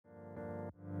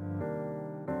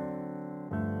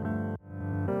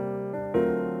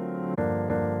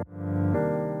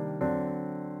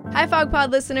Hi, Fogpod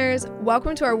listeners.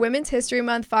 Welcome to our Women's History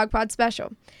Month Fogpod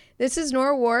special. This is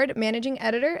Nora Ward, managing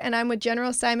editor, and I'm with general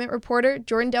assignment reporter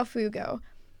Jordan DelFiugo.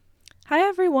 Hi,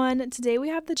 everyone. Today we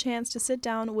have the chance to sit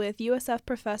down with USF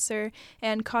Professor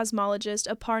and cosmologist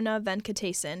Aparna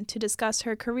Venkatesan to discuss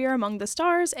her career among the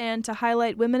stars and to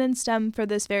highlight women in STEM for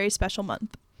this very special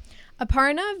month.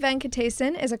 Aparna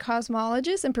Venkatesan is a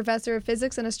cosmologist and professor of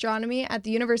physics and astronomy at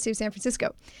the University of San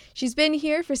Francisco. She's been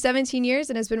here for 17 years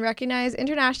and has been recognized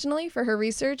internationally for her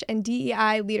research and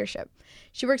DEI leadership.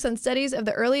 She works on studies of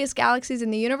the earliest galaxies in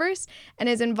the universe and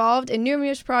is involved in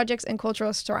numerous projects in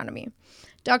cultural astronomy.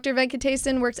 Dr.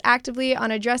 Venkatesan works actively on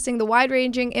addressing the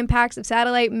wide-ranging impacts of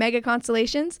satellite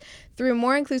megaconstellations through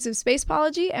more inclusive space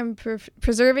policy and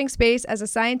preserving space as a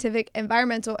scientific,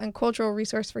 environmental, and cultural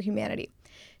resource for humanity.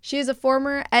 She is a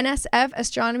former NSF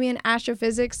Astronomy and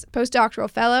Astrophysics postdoctoral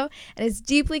fellow and is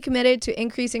deeply committed to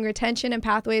increasing retention and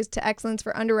pathways to excellence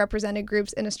for underrepresented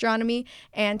groups in astronomy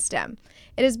and STEM.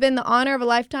 It has been the honor of a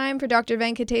lifetime for Dr.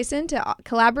 Venkatesan to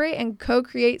collaborate and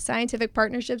co-create scientific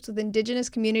partnerships with Indigenous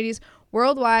communities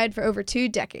worldwide for over 2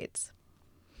 decades.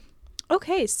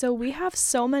 Okay, so we have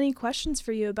so many questions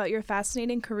for you about your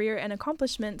fascinating career and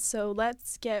accomplishments, so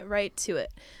let's get right to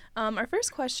it. Our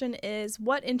first question is,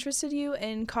 what interested you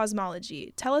in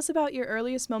cosmology? Tell us about your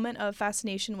earliest moment of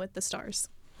fascination with the stars.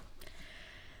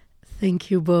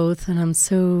 Thank you both, and I'm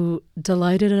so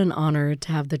delighted and honored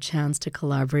to have the chance to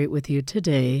collaborate with you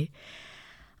today.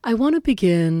 I want to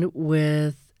begin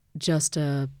with just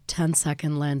a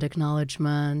 10-second land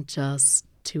acknowledgement, just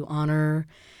to honor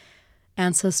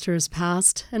ancestors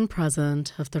past and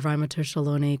present of the Ramaytush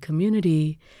Ohlone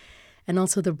community, and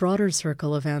also the broader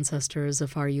circle of ancestors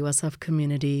of our USF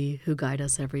community who guide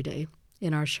us every day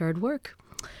in our shared work.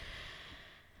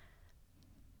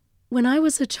 When I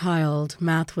was a child,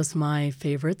 math was my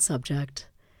favorite subject,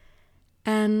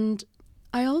 and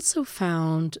I also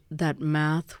found that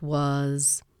math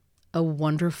was a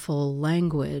wonderful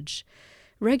language.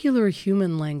 Regular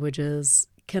human languages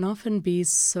can often be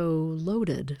so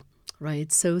loaded,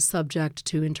 right? So subject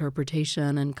to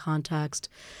interpretation and context,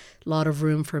 a lot of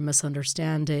room for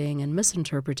misunderstanding and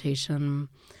misinterpretation.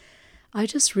 I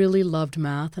just really loved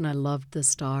math, and I loved the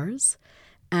stars,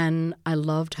 and I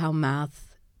loved how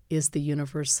math is the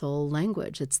universal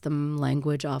language. It's the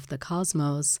language of the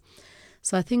cosmos.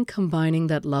 So I think combining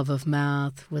that love of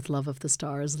math with love of the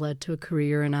stars led to a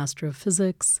career in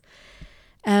astrophysics.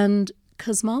 And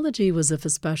cosmology was of a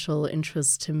special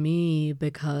interest to me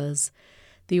because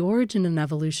the origin and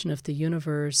evolution of the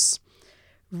universe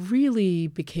really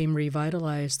became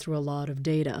revitalized through a lot of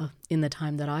data in the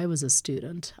time that I was a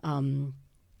student.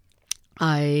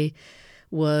 I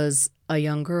was a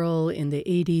young girl in the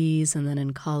 80s and then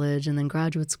in college and then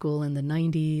graduate school in the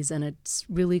 90s, and it's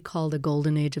really called a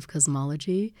golden age of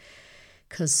cosmology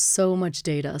because so much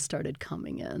data started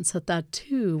coming in. So that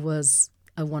too was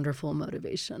a wonderful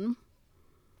motivation.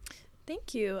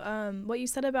 Thank you. What you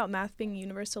said about math being a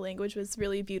universal language was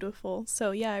really beautiful.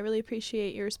 So yeah, I really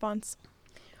appreciate your response.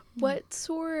 What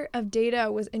sort of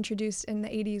data was introduced in the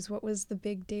 80s? What was the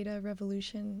big data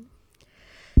revolution?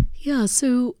 Yeah,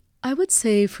 so I would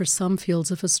say for some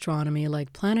fields of astronomy,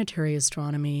 like planetary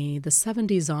astronomy, the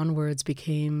 70s onwards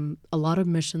became a lot of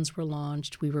missions were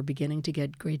launched. We were beginning to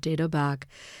get great data back.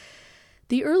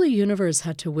 The early universe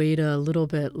had to wait a little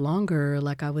bit longer,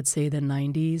 like I would say the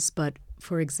 90s. But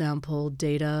for example,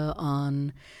 data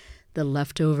on the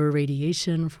leftover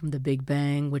radiation from the Big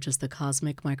Bang, which is the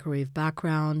cosmic microwave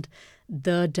background.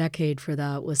 The decade for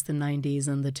that was the 90s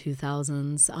and the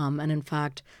 2000s. And in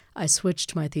fact, I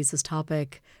switched my thesis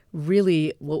topic,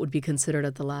 really what would be considered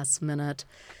at the last minute,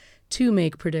 to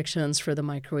make predictions for the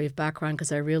microwave background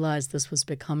because I realized this was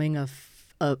becoming a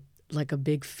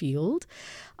big field.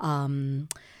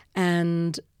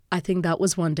 And I think that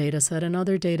was one data set.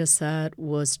 Another data set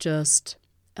was just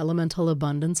elemental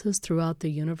abundances throughout the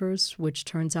universe, which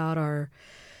turns out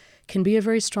can be a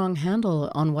very strong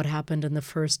handle on what happened in the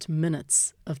first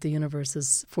minutes of the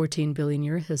universe's 14 billion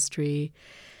year history.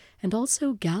 And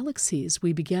also galaxies.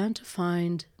 We began to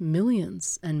find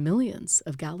millions and millions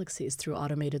of galaxies through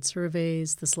automated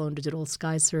surveys. The Sloan Digital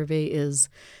Sky Survey is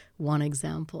one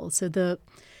example. So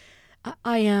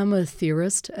I am a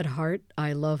theorist at heart.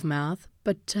 I love math.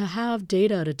 But to have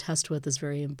data to test with is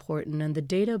very important. And the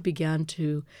data began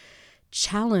to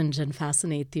challenge and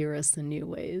fascinate theorists in new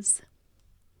ways.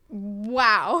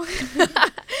 Wow.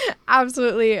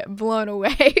 Absolutely blown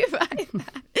away by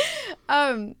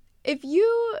that. If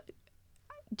you,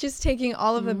 just taking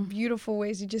all of the beautiful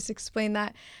ways you just explained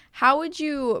that, how would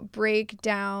you break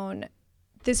down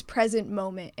this present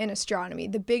moment in astronomy,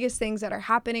 the biggest things that are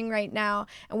happening right now,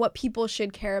 and what people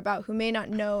should care about who may not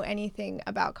know anything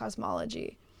about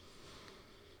cosmology?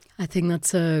 I think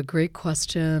that's a great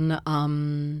question.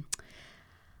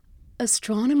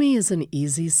 Astronomy is an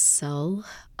easy sell.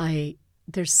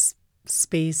 There's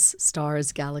space,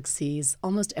 stars, galaxies.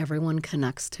 Almost everyone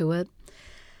connects to it.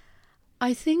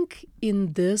 I think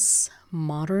in this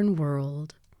modern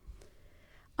world,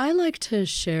 I like to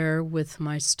share with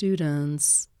my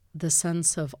students the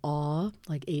sense of awe,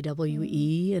 like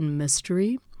AWE and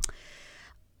mystery,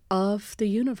 of the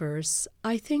universe.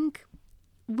 I think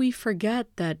we forget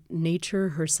that nature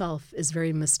herself is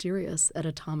very mysterious at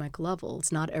atomic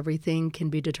levels. Not everything can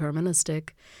be deterministic.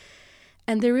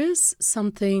 And there is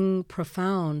something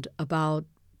profound about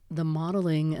the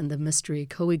modeling and the mystery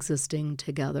coexisting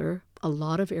together. A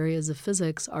lot of areas of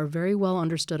physics are very well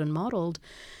understood and modeled,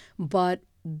 but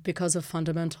because of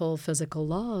fundamental physical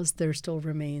laws, there still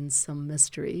remains some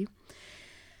mystery.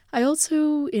 I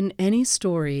also, in any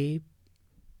story,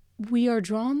 we are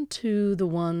drawn to the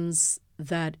ones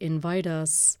that invite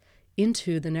us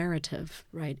into the narrative,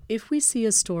 right? If we see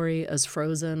a story as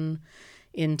frozen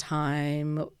in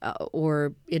time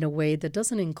or in a way that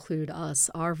doesn't include us,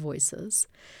 our voices,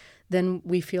 then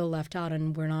we feel left out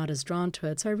and we're not as drawn to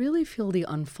it. So I really feel the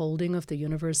unfolding of the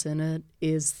universe in it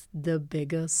is the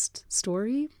biggest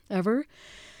story ever.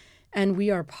 And we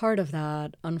are part of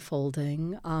that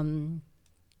unfolding.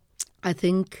 I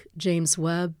think James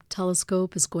Webb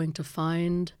Telescope is going to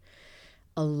find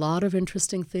a lot of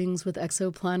interesting things with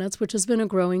exoplanets, which has been a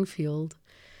growing field.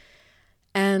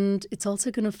 And it's also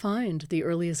going to find the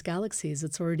earliest galaxies.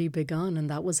 It's already begun, and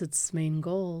that was its main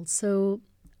goal. So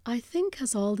I think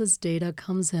as all this data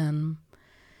comes in,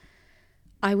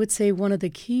 I would say one of the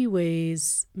key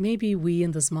ways maybe we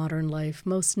in this modern life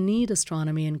most need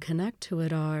astronomy and connect to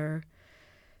it are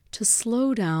to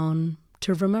slow down,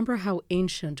 to remember how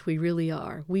ancient we really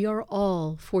are. We are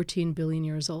all 14 billion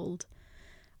years old.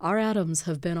 Our atoms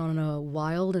have been on a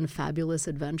wild and fabulous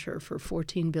adventure for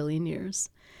 14 billion years.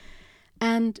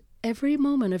 And every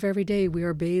moment of every day, we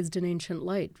are bathed in ancient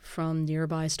light from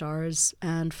nearby stars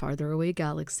and farther away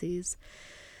galaxies.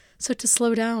 So to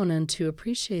slow down and to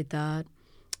appreciate that,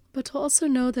 but to also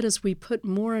know that as we put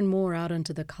more and more out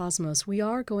into the cosmos, we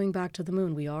are going back to the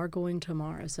moon, we are going to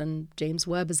Mars, and James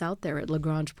Webb is out there at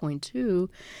Lagrange Point 2,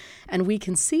 and we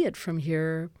can see it from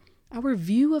here. Our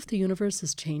view of the universe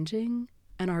is changing,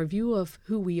 and our view of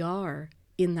who we are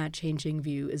in that changing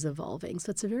view is evolving.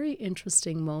 So it's a very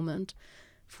interesting moment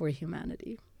for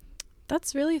humanity.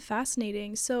 That's really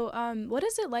fascinating. So what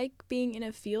is it like being in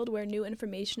a field where new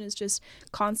information is just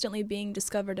constantly being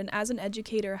discovered? And as an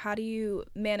educator, how do you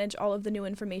manage all of the new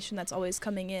information that's always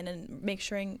coming in and make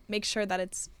sure that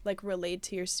it's like relayed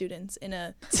to your students in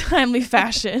a timely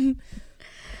fashion?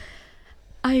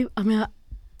 I mean,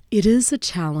 it is a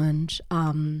challenge,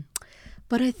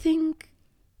 but I think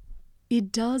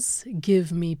it does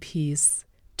give me peace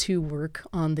to work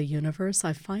on the universe.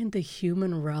 I find the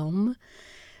human realm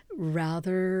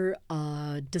rather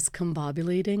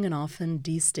discombobulating and often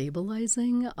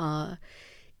destabilizing.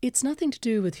 It's nothing to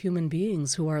do with human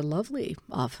beings who are lovely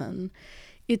often.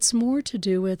 It's more to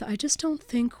do with, I just don't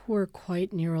think we're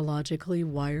quite neurologically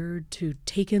wired to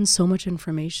take in so much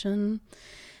information.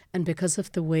 And because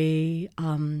of the way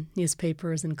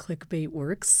newspapers and clickbait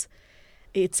works,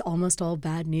 it's almost all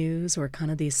bad news or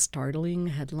kind of these startling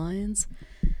headlines.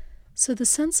 So the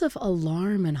sense of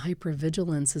alarm and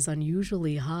hypervigilance is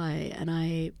unusually high, and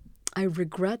I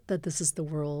regret that this is the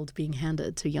world being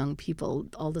handed to young people,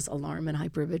 all this alarm and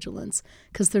hypervigilance,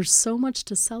 because there's so much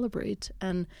to celebrate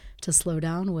and to slow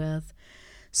down with.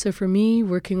 So for me,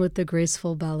 working with the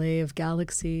graceful ballet of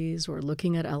galaxies or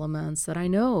looking at elements that I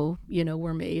know,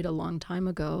 were made a long time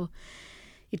ago,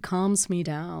 it calms me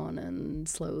down and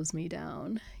slows me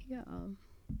down. Yeah.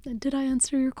 And did I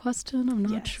answer your question? I'm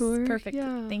not sure. Perfect.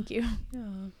 Yeah. Thank you.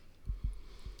 Yeah.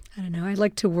 I don't know. I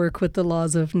like to work with the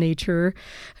laws of nature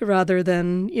rather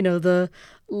than, the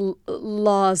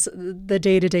laws, the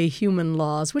day-to-day human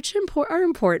laws, which are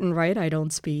important, right? I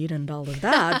don't speed and all of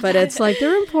that, but it's like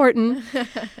they're important.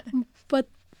 But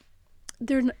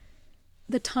the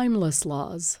timeless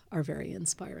laws are very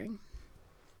inspiring.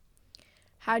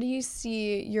 How do you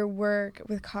see your work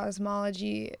with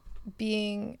cosmology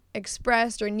being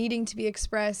expressed or needing to be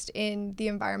expressed in the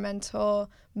environmental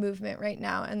movement right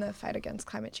now and the fight against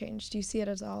climate change? Do you see it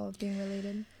as all being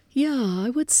related? Yeah, I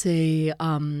would say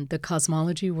the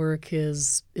cosmology work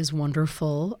is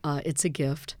wonderful. It's a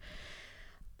gift.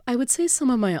 I would say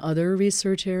some of my other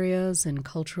research areas in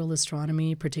cultural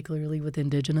astronomy, particularly with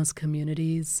indigenous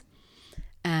communities,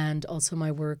 and also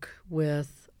my work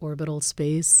with orbital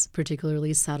space,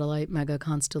 particularly satellite mega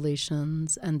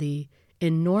constellations, and the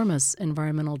enormous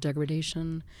environmental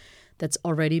degradation that's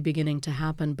already beginning to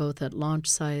happen both at launch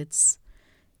sites,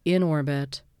 in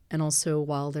orbit, and also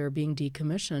while they're being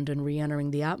decommissioned and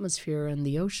re-entering the atmosphere and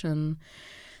the ocean.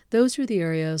 Those are the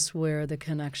areas where the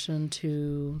connection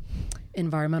to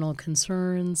environmental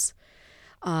concerns,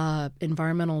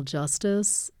 environmental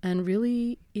justice, and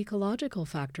really ecological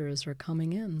factors are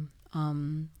coming in.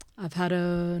 I've had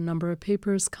a number of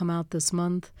papers come out this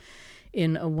month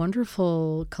in a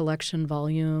wonderful collection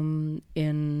volume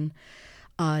in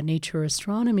Nature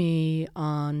Astronomy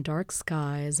on dark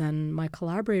skies, and my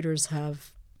collaborators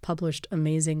have published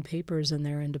amazing papers in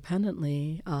there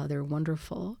independently. They're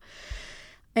wonderful.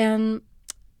 And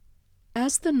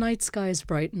as the night skies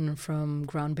brighten from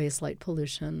ground-based light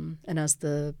pollution, and as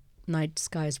the night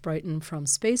skies brighten from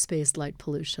space-based light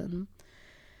pollution,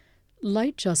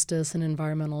 light justice and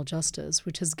environmental justice,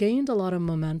 which has gained a lot of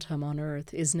momentum on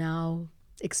Earth, is now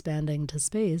expanding to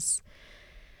space.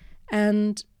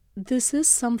 And this is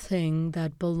something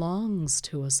that belongs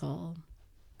to us all.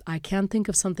 I can't think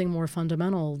of something more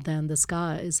fundamental than the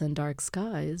skies and dark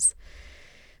skies.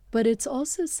 But it's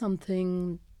also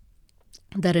something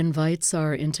that invites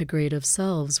our integrative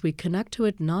selves. We connect to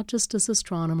it not just as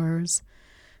astronomers,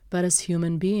 but as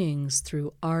human beings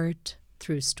through art,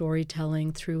 through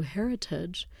storytelling, through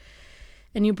heritage.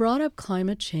 And you brought up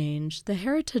climate change. The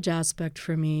heritage aspect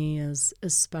for me is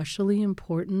especially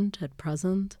important at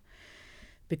present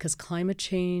because climate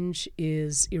change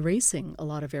is erasing a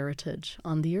lot of heritage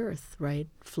on the Earth, right?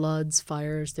 Floods,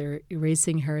 fires, they're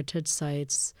erasing heritage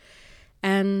sites.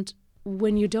 And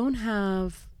when you don't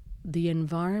have the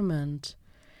environment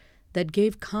that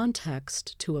gave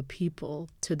context to a people,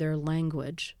 to their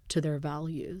language, to their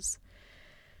values,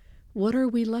 what are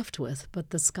we left with but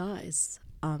the skies?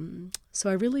 So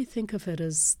I really think of it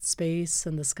as space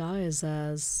and the skies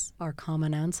as our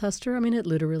common ancestor. I mean, it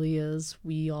literally is.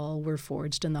 We all were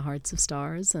forged in the hearts of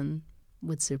stars and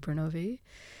with supernovae.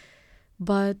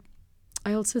 But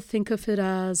I also think of it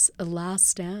as a last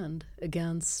stand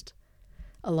against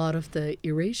a lot of the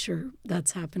erasure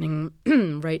that's happening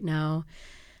right now.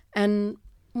 And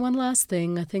one last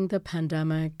thing, I think the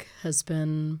pandemic has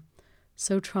been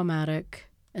so traumatic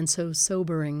and so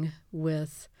sobering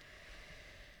with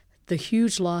the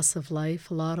huge loss of life.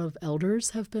 A lot of elders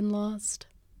have been lost.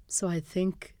 So I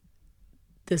think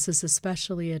this is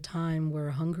especially a time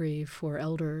we're hungry for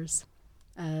elders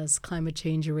as climate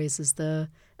change erases the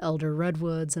elder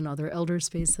redwoods and other elder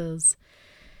spaces.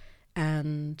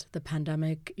 And the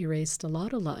pandemic erased a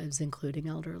lot of lives, including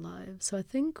elder lives. So I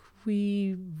think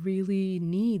we really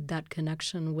need that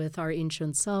connection with our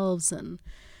ancient selves and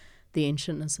the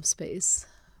ancientness of space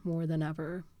more than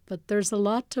ever. But there's a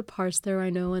lot to parse there, I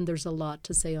know, and there's a lot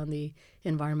to say on the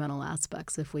environmental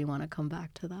aspects if we want to come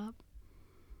back to that.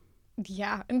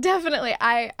 Yeah, definitely.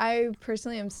 I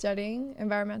personally am studying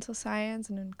environmental science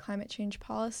and climate change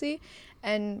policy,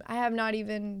 and I have not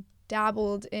even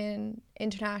dabbled in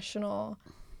international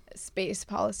space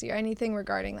policy or anything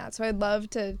regarding that. So I'd love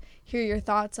to hear your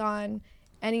thoughts on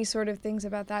any sort of things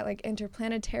about that, like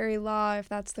interplanetary law, if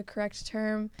that's the correct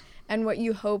term, and what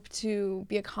you hope to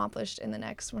be accomplished in the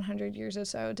next 100 years or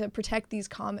so to protect this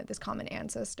common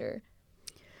ancestor.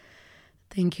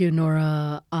 Thank you,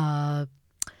 Nora.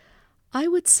 I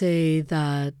would say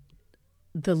that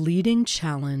the leading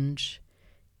challenge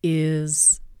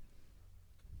is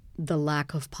the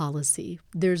lack of policy.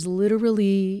 There's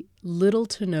literally little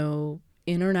to no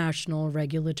international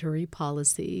regulatory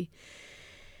policy,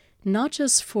 not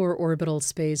just for orbital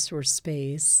space or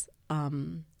space,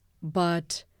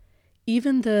 but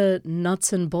even the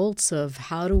nuts and bolts of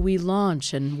how do we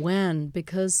launch and when,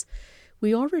 because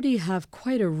we already have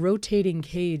quite a rotating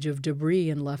cage of debris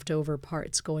and leftover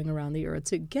parts going around the Earth.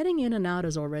 So getting in and out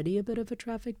is already a bit of a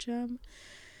traffic jam.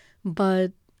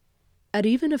 But at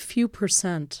even a few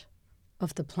 %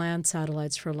 of the planned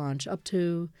satellites for launch, up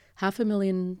to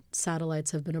 500,000 satellites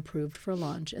have been approved for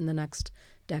launch in the next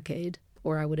decade,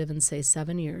 or I would even say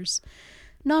 7 years.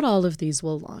 Not all of these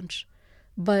will launch,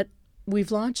 but we've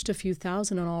launched a few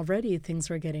thousand and already things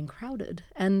are getting crowded.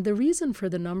 And the reason for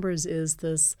the numbers is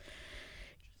this,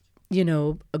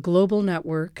 a global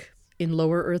network in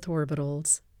lower Earth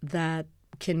orbitals that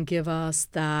can give us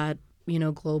that,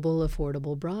 global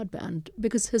affordable broadband.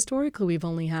 Because historically we've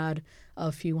only had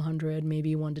a few hundred,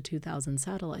 maybe 1,000 to 2,000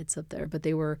 satellites up there, but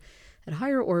they were at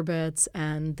higher orbits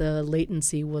and the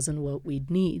latency wasn't what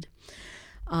we'd need.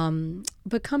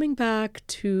 But coming back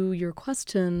to your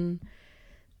question,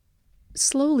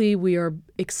 slowly we are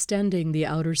extending the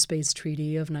Outer Space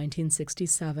Treaty of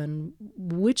 1967,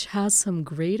 which has some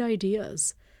great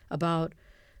ideas about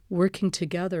working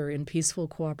together in peaceful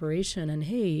cooperation. And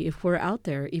hey, if we're out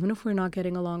there, even if we're not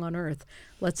getting along on Earth,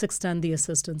 let's extend the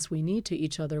assistance we need to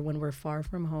each other when we're far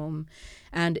from home.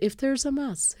 And if there's a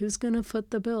mess, who's going to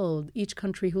foot the bill? Each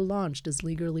country who launched is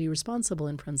legally responsible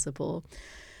in principle.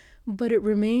 But it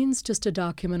remains just a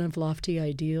document of lofty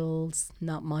ideals.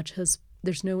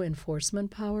 There's no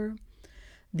enforcement power.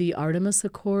 The Artemis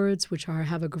Accords, which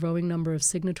have a growing number of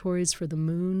signatories for the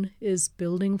moon, is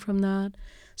building from that.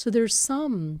 So there's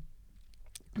some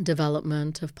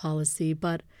development of policy,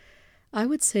 but I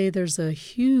would say there's a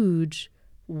huge,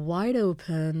 wide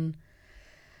open,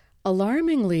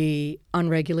 alarmingly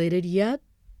unregulated, yet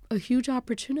a huge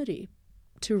opportunity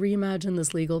to reimagine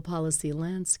this legal policy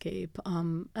landscape.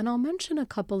 And I'll mention a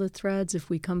couple of threads. If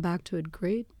we come back to it,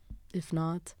 great. If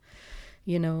not,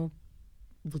 we'll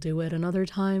do it another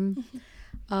time.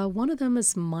 One of them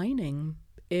is mining.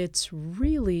 It's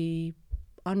really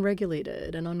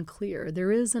unregulated and unclear.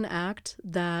 There is an act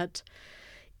that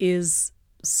is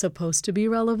supposed to be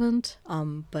relevant,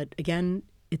 but again,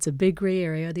 it's a big gray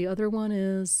area. The other one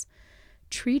is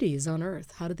treaties on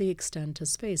Earth. How do they extend to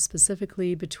space,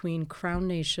 specifically between crown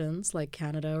nations like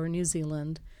Canada or New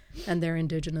Zealand and their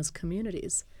indigenous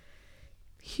communities?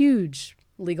 Huge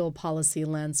legal policy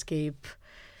landscape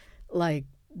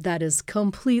that is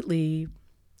completely,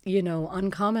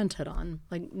 uncommented on.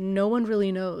 No one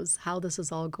really knows how this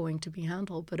is all going to be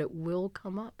handled, but it will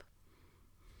come up.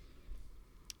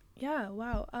 Yeah,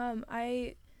 wow.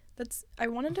 I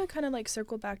wanted to kind of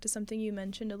circle back to something you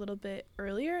mentioned a little bit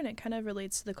earlier, and it kind of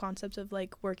relates to the concept of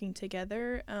working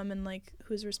together and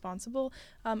who's responsible.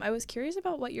 I was curious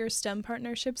about what your STEM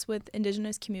partnerships with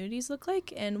Indigenous communities look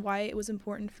like and why it was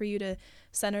important for you to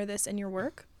center this in your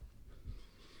work.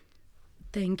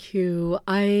 Thank you.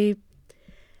 I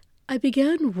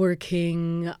began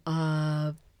working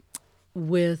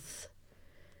with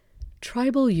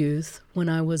tribal youth when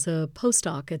I was a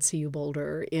postdoc at CU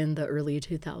Boulder in the early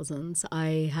 2000s.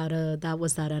 That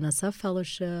was that NSF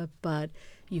fellowship, but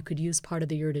you could use part of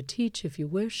the year to teach if you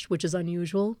wish, which is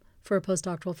unusual for a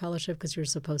postdoctoral fellowship because you're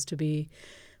supposed to be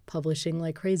publishing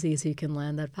like crazy so you can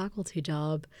land that faculty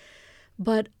job.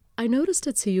 But I noticed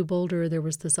at CU Boulder there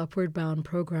was this Upward Bound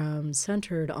program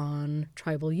centered on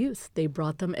tribal youth. They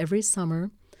brought them every summer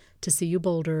to CU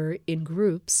Boulder in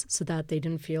groups so that they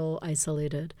didn't feel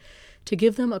isolated, to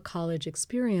give them a college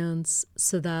experience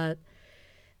so that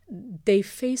they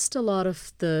faced a lot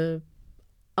of the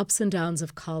ups and downs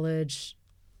of college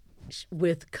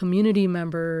with community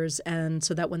members, and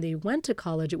so that when they went to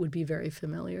college, it would be very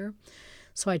familiar.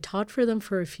 So I taught for them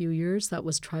for a few years. That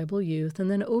was tribal youth. And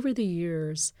then over the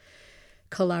years,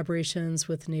 collaborations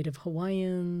with Native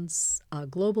Hawaiians,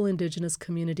 global indigenous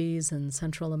communities in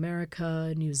Central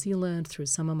America, New Zealand, through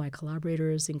some of my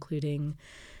collaborators, including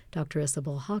Dr.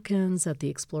 Isabel Hawkins at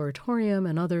the Exploratorium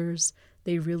and others.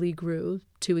 They really grew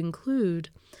to include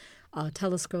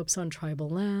telescopes on tribal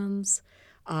lands,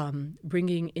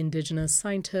 bringing indigenous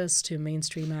scientists to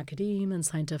mainstream academia and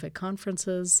scientific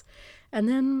conferences. And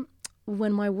then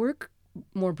when my work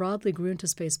more broadly grew into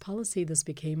space policy, this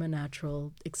became a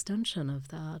natural extension of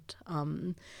that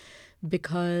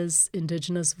because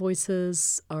indigenous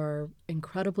voices are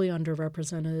incredibly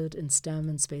underrepresented in STEM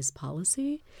and space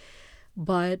policy.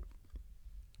 But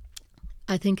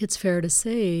I think it's fair to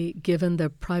say, given the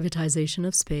privatization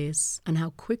of space and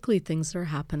how quickly things are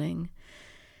happening,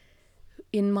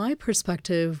 in my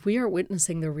perspective, we are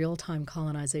witnessing the real-time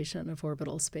colonization of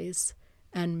orbital space.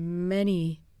 And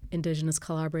many Indigenous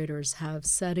collaborators have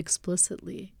said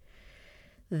explicitly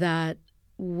that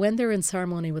when they're in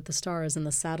ceremony with the stars and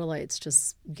the satellites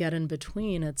just get in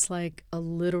between, it's like a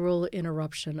literal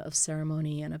interruption of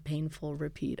ceremony and a painful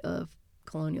repeat of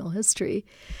colonial history.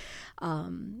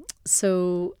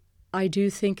 So I do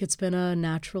think it's been a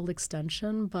natural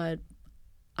extension, but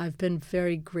I've been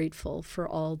very grateful for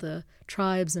all the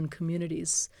tribes and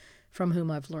communities from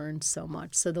whom I've learned so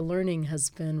much. So the learning has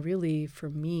been really, for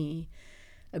me,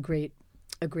 a great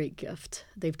gift.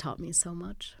 They've taught me so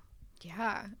much.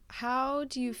 Yeah. How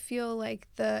do you feel like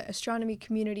the astronomy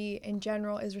community in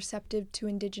general is receptive to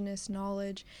Indigenous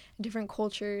knowledge and different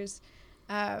cultures,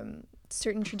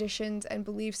 certain traditions and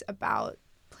beliefs about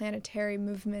planetary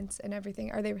movements and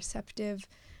everything? Are they receptive?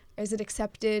 Is it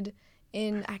accepted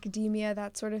in academia,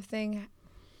 that sort of thing?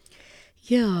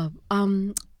 Yeah.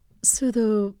 So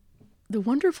the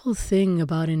wonderful thing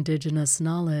about Indigenous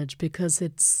knowledge, because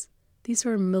these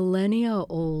are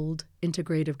millennia-old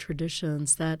integrative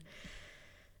traditions that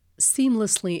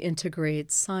seamlessly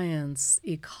integrate science,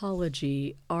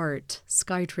 ecology, art,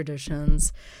 sky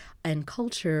traditions, and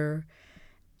culture,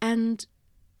 and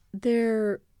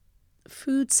they're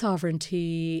food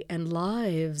sovereignty and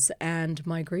lives and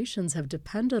migrations have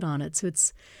depended on it. So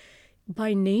it's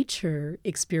by nature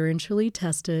experientially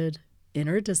tested,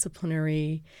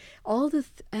 interdisciplinary,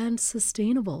 and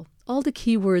sustainable. All the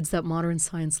key words that modern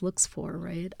science looks for,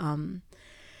 right?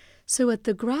 So at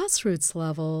the grassroots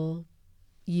level,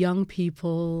 young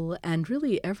people and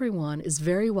really everyone is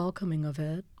very welcoming of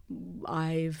it.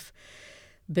 I've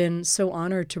been so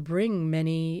honored to bring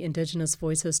many Indigenous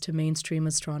voices to mainstream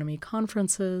astronomy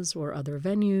conferences or other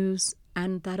venues,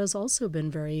 and that has also been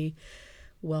very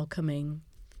welcoming.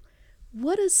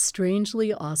 What is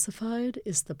strangely ossified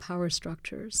is the power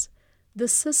structures. The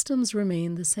systems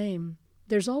remain the same.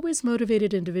 There's always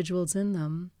motivated individuals in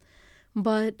them,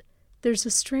 but there's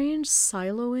a strange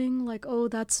siloing, like, oh,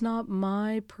 that's not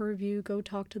my purview, go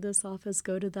talk to this office,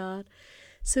 go to that.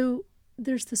 So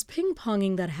there's this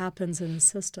ping-ponging that happens in the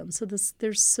system. So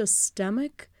there's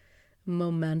systemic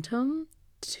momentum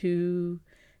to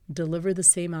deliver the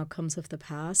same outcomes of the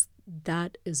past.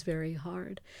 That is very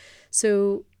hard.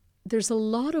 So there's a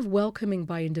lot of welcoming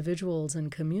by individuals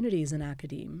and communities in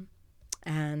academia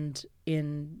and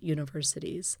in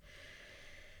universities.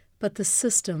 But the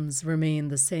systems remain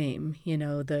the same,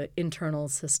 the internal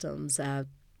systems at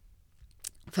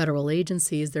federal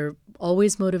agencies. They're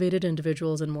always motivated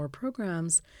individuals and more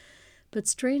programs, but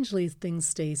strangely things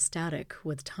stay static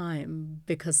with time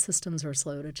because systems are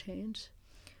slow to change.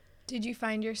 Did you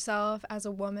find yourself as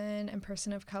a woman and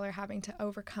person of color having to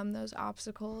overcome those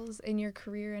obstacles in your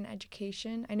career and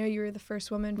education? I know you were the first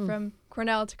woman from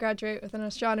Cornell to graduate with an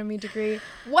astronomy degree.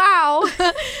 Wow!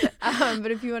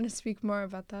 But if you want to speak more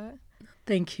about that.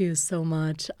 Thank you so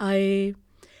much. I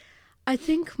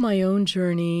think my own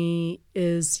journey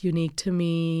is unique to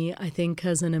me. I think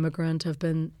as an immigrant, I've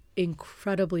been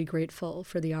incredibly grateful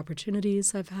for the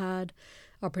opportunities I've had,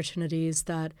 opportunities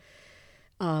that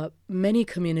many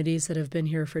communities that have been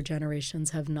here for generations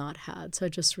have not had. So I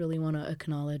just really want to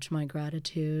acknowledge my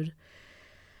gratitude.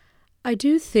 I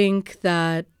do think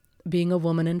that being a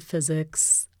woman in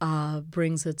physics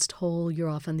brings its toll. You're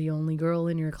often the only girl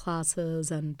in your classes,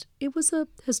 and it was a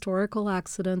historical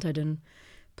accident. I didn't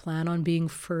plan on being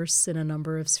first in a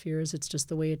number of spheres. It's just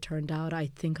the way it turned out.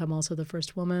 I think I'm also the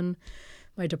first woman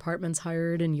my department's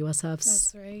hired in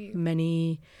USF's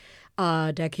many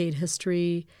decade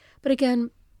history. But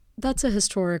again, that's a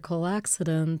historical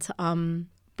accident.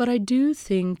 But I do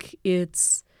think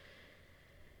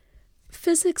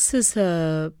physics is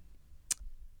a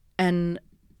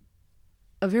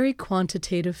very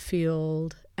quantitative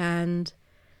field and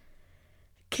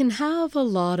can have a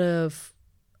lot of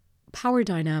power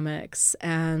dynamics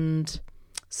and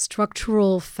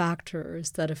structural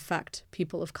factors that affect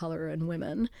people of color and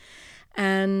women.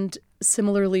 And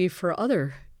similarly for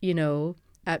other,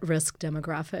 at-risk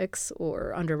demographics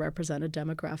or underrepresented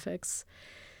demographics.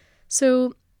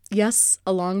 So yes,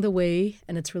 along the way,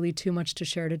 and it's really too much to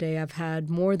share today, I've had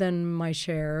more than my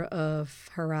share of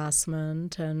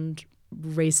harassment and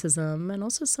racism and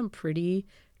also some pretty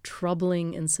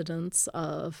troubling incidents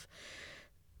of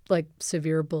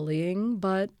severe bullying.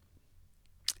 But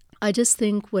I just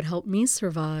think what helped me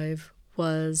survive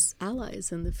was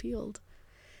allies in the field.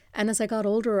 And as I got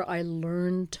older, I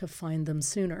learned to find them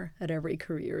sooner at every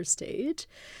career stage.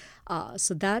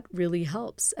 So that really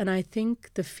helps. And I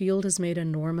think the field has made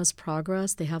enormous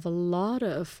progress. They have a lot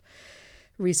of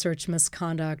research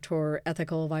misconduct or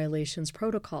ethical violations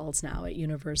protocols now at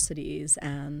universities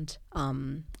and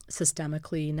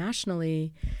systemically,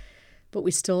 nationally. But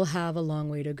we still have a long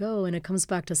way to go. And it comes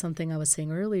back to something I was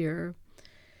saying earlier.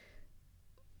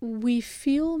 We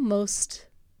feel most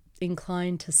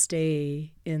inclined to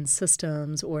stay in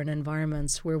systems or in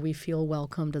environments where we feel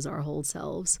welcomed as our whole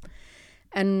selves.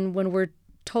 And when we're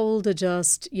told to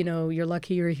just, you're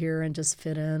lucky you're here and just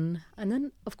fit in. And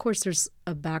then, of course, there's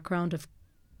a background of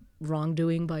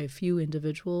wrongdoing by a few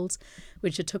individuals,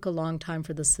 which it took a long time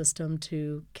for the system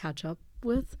to catch up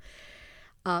with.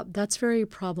 That's very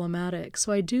problematic.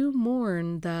 So I do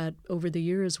mourn that over the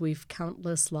years we've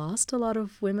countless lost a lot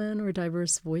of women or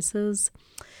diverse voices.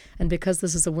 And because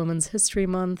this is a Women's History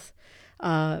Month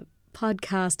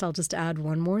podcast, I'll just add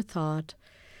one more thought.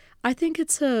 I think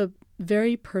it's a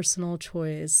very personal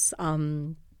choice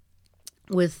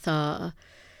with,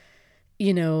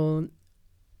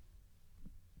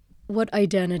 what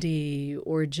identity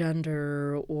or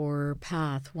gender or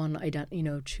path one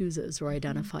chooses or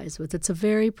identifies with. It's a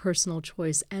very personal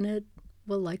choice, and it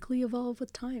will likely evolve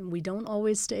with time. We don't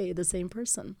always stay the same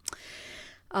person.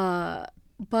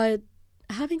 But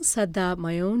having said that,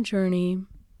 my own journey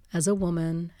as a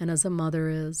woman and as a mother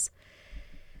is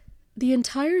the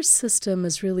entire system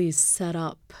is really set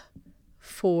up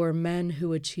for men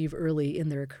who achieve early in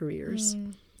their careers.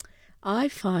 I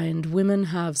find women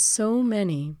have so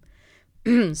many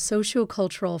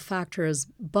sociocultural factors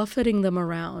buffeting them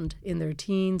around in their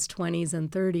teens, 20s,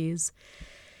 and 30s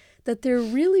that they're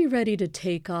really ready to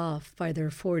take off by their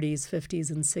 40s,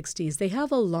 50s, and 60s. They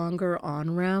have a longer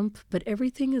on-ramp, but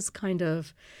everything is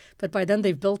but by then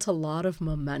they've built a lot of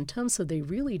momentum, so they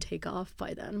really take off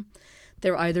by then.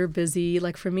 They're either busy,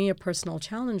 like for me, a personal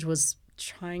challenge was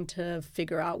trying to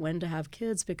figure out when to have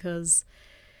kids because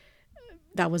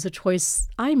that was a choice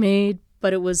I made,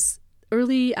 but it was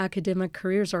early academic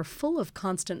careers are full of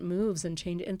constant moves and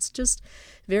change. It's just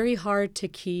very hard to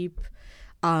keep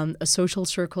a social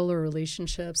circle or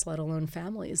relationships, let alone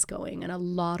families, going. And a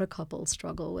lot of couples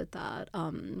struggle with that.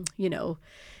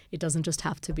 It doesn't just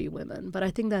have to be women. But I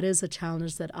think that is a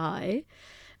challenge that I,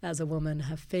 as a woman,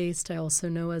 have faced. I also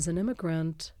know as an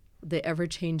immigrant, the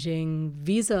ever-changing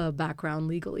visa background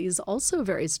legally is also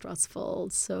very stressful.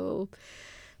 So,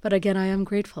 but again, I am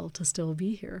grateful to still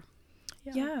be here.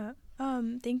 Yeah.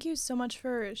 Thank you so much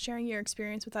for sharing your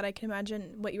experience with that. I can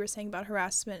imagine what you were saying about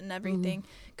harassment and everything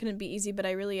couldn't be easy, but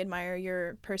I really admire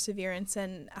your perseverance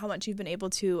and how much you've been able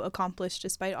to accomplish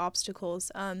despite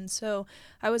obstacles. So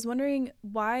I was wondering,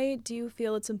 why do you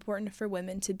feel it's important for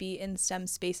women to be in STEM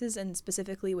spaces and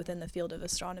specifically within the field of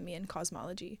astronomy and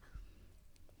cosmology?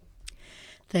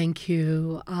 Thank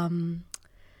you.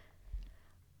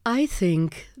 I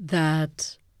think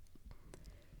that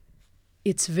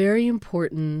it's very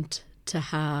important to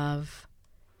have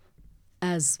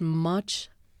as much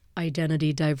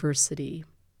identity diversity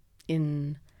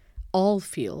in all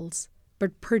fields,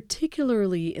 but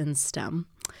particularly in STEM,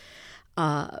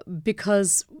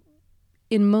 because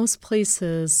in most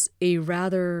places, a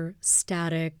rather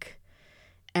static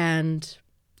and,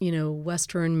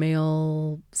 Western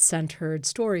male-centered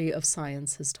story of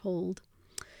science is told.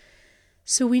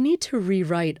 So we need to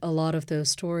rewrite a lot of those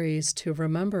stories to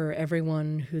remember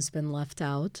everyone who's been left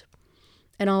out.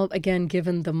 And again,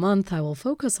 given the month, I will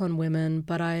focus on women,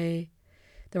 but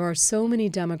there are so many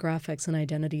demographics and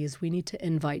identities we need to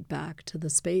invite back to the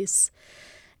space.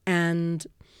 And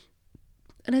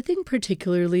I think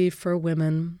particularly for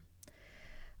women,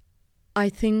 I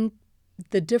think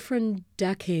the different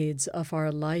decades of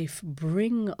our life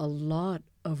bring a lot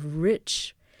of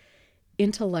rich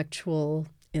intellectual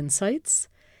insights.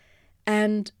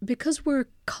 And because we're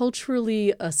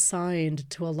culturally assigned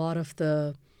to a lot of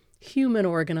the human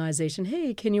organization,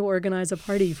 hey, can you organize a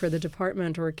party for the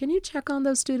department, or can you check on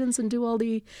those students and do all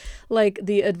the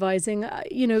advising?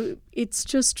 It's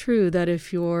just true that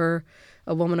if you're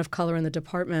a woman of color in the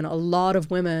department, a lot of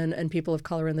women and people of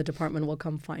color in the department will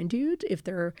come find you if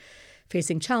they're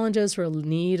facing challenges or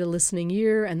need a listening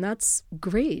ear, and that's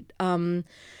great.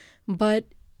 But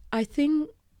I think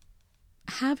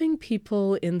having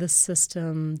people in the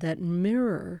system that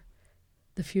mirror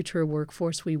the future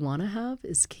workforce we want to have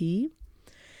is key.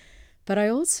 But I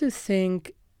also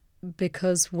think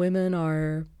because women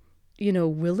are,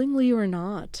 willingly or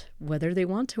not, whether they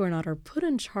want to or not, are put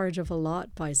in charge of a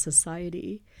lot by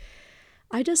society.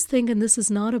 I just think, and this is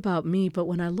not about me, but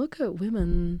when I look at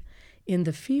women in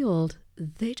the field,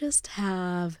 they just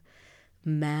have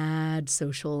mad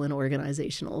social and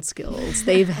organizational skills.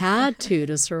 They've had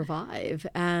to survive.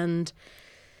 And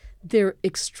they're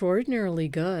extraordinarily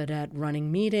good at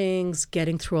running meetings,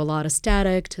 getting through a lot of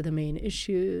static to the main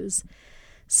issues.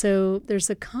 So there's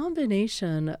a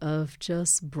combination of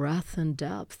just breadth and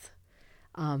depth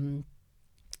that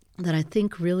I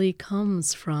think really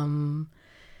comes from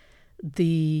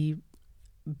the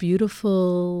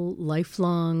beautiful,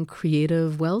 lifelong,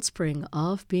 creative wellspring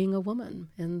of being a woman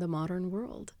in the modern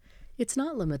world. It's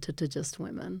not limited to just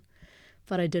women,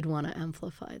 but I did want to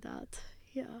amplify that.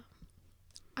 Yeah.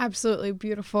 Absolutely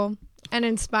beautiful and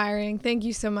inspiring. Thank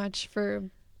you so much for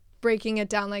breaking it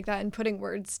down like that and putting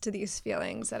words to these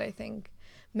feelings that I think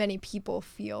many people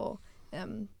feel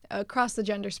across the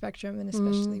gender spectrum, and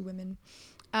especially women.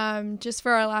 Just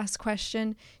for our last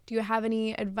question, do you have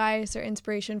any advice or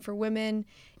inspiration for women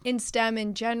in STEM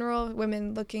in general,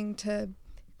 women looking to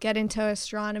get into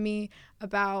astronomy,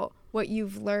 about what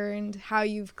you've learned, how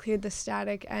you've cleared the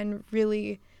static, and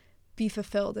really be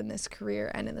fulfilled in this career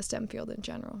and in the STEM field in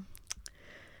general?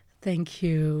 Thank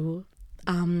you.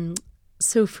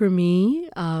 So for me,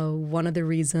 one of the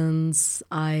reasons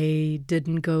I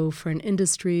didn't go for an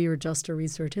industry or just a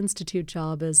research institute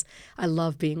job is I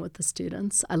love being with the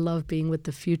students. I love being with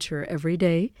the future every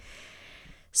day.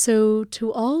 So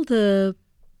to all the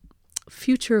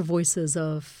future voices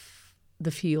of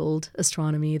the field,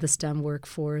 astronomy, the STEM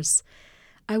workforce,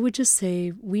 I would just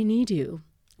say we need you.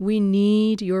 We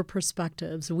need your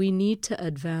perspectives. We need to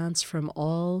advance from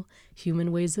all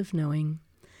human ways of knowing.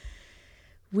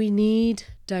 We need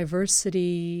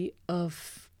diversity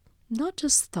of not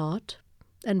just thought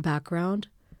and background,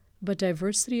 but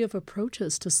diversity of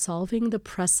approaches to solving the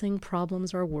pressing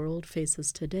problems our world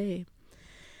faces today.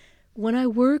 When I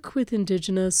work with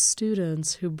Indigenous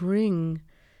students who bring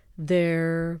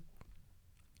their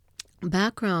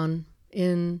background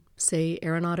in, say,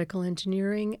 aeronautical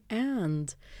engineering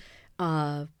and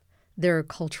their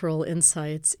cultural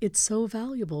insights, it's so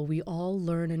valuable. We all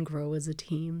learn and grow as a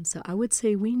team. So I would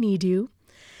say we need you.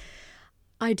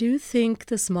 I do think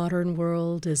this modern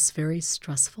world is very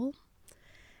stressful.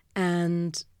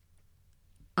 And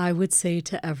I would say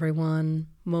to everyone,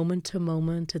 moment to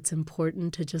moment, it's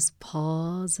important to just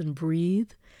pause and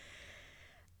breathe.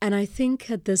 And I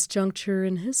think at this juncture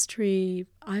in history,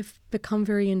 I've become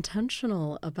very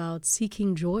intentional about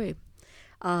seeking joy,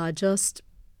 just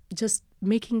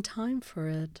making time for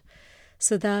it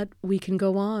so that we can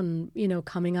go on,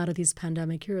 coming out of these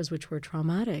pandemic years, which were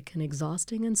traumatic and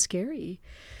exhausting and scary.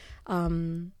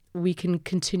 We can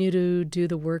continue to do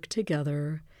the work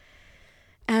together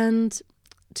and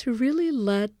to really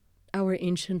let our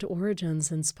ancient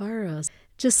origins inspire us.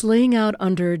 Just laying out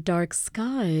under dark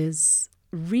skies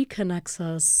reconnects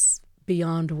us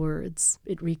beyond words.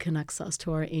 It reconnects us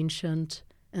to our ancient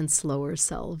and slower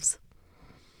selves.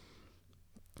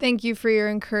 Thank you for your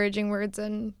encouraging words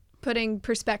and putting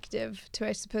perspective to,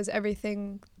 I suppose,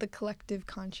 everything the collective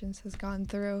conscience has gone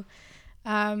through.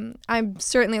 I'm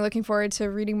certainly looking forward to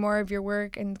reading more of your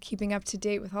work and keeping up to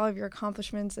date with all of your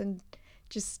accomplishments and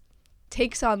just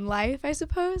takes on life, I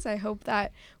suppose. I hope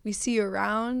that we see you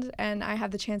around and I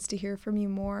have the chance to hear from you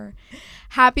more.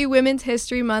 Happy Women's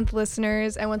History Month,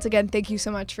 listeners. And once again, thank you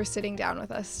so much for sitting down with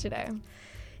us today.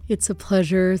 It's a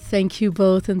pleasure. Thank you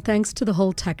both. And thanks to the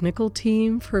whole technical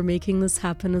team for making this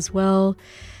happen as well.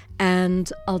 And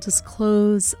I'll just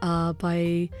close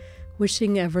by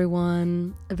wishing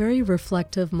everyone a very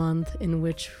reflective month in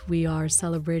which we are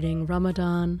celebrating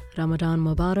Ramadan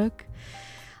Mubarak.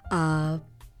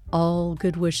 All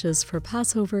good wishes for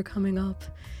Passover coming up,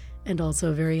 and also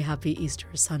a very happy Easter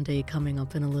Sunday coming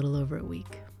up in a little over a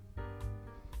week.